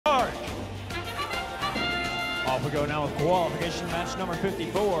Off we go now with qualification match number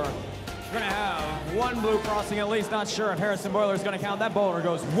 54. We're gonna have one blue crossing at least. Not sure if Harrison Boiler is gonna count. That boulder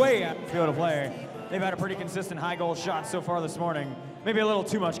goes way out of the field of play. They've had a pretty consistent high goal shot so far this morning. Maybe a little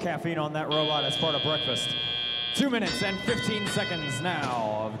too much caffeine on that robot as part of breakfast. 2 minutes and 15 seconds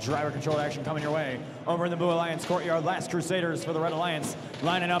now of driver-controlled action coming your way. Over in the Blue Alliance courtyard, Last Crusaders for the Red Alliance,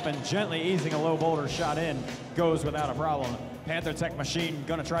 lining up and gently easing a low boulder shot in. Goes without a problem. Panther Tech Machine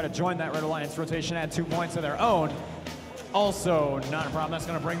gonna try to join that Red Alliance rotation, add 2 points of their own. Also, not a problem. That's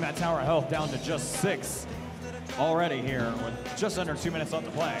gonna bring that tower health down to just 6 already here with just under 2 minutes left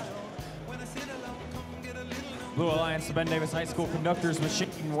to play. Blue Alliance, the Ben Davis High School Conductors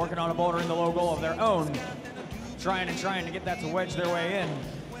Machine, working on a boulder in the low goal of their own. Trying to get that to wedge their way in.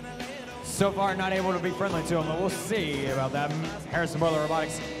 So far, not able to be friendly to them, but we'll see about that. Harrison Boiler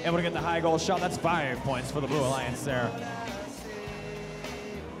Robotics able to get the high goal shot. That's 5 points for the Blue Alliance there.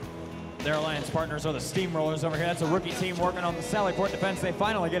 Their alliance partners are the Steamrollers over here. That's a rookie team working on the Sallyport defense. They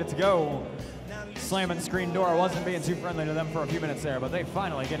finally get it to go. Slamming screen door wasn't being too friendly to them for a few minutes there, but they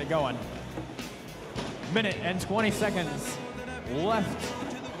finally get it going. Minute and 20 seconds left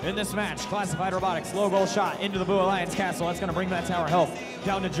in this match. Classified Robotics, low goal shot into the Blue Alliance castle. That's gonna bring that tower health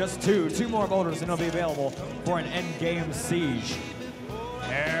down to just 2. 2 more boulders and it'll be available for an end game siege.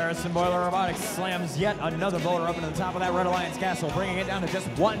 Harrison Boiler Robotics slams yet another boulder up into the top of that Red Alliance castle, bringing it down to just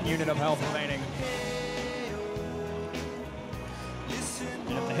 1 unit of health remaining.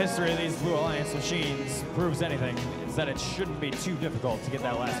 And if the history of these Blue Alliance machines proves anything, it's that it shouldn't be too difficult to get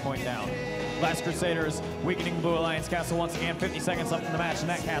that last point down. Last Crusaders weakening the Blue Alliance castle once again. 50 seconds left in the match, and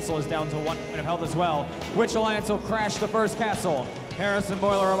that castle is down to 1 point of health as well. Which Alliance will crash the first castle? Harrison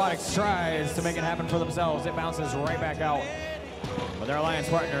Boiler Robotics tries to make it happen for themselves. It bounces right back out. But their alliance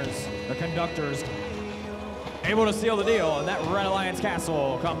partners, the Conductors, able to seal the deal, and that Red Alliance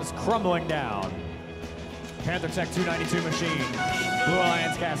castle comes crumbling down. Panther Tech 292 machine, Blue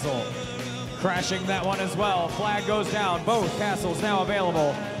Alliance castle, crashing that one as well. Flag goes down. Both castles now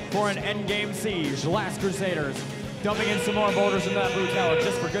available for an endgame siege. Last Crusaders dumping in some more boulders into that blue tower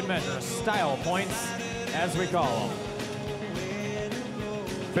just for good measure. Style points, as we call them.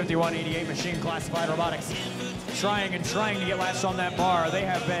 5188 machine, Classified Robotics, trying to get latched on that bar. They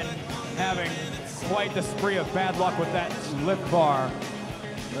have been having quite the spree of bad luck with that lift bar.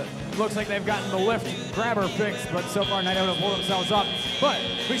 It looks like they've gotten the lift grabber fixed, but so far not able to pull themselves up. But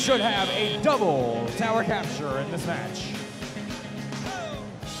we should have a double tower capture in this match.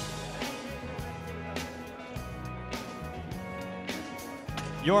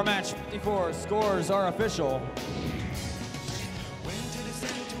 Your match 54 scores are official.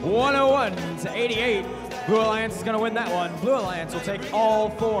 101 to 88. Blue Alliance is going to win that one. Blue Alliance will take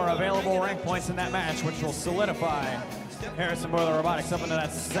all 4 available rank points in that match, which will solidify Harrison Boiler Robotics up into that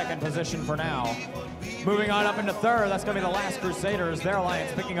 2nd position for now. Moving on up into 3rd, that's going to be the Last Crusaders. Their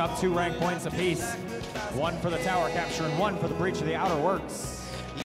alliance picking up 2 rank points apiece. 1 for the tower capture and 1 for the breach of the outer works.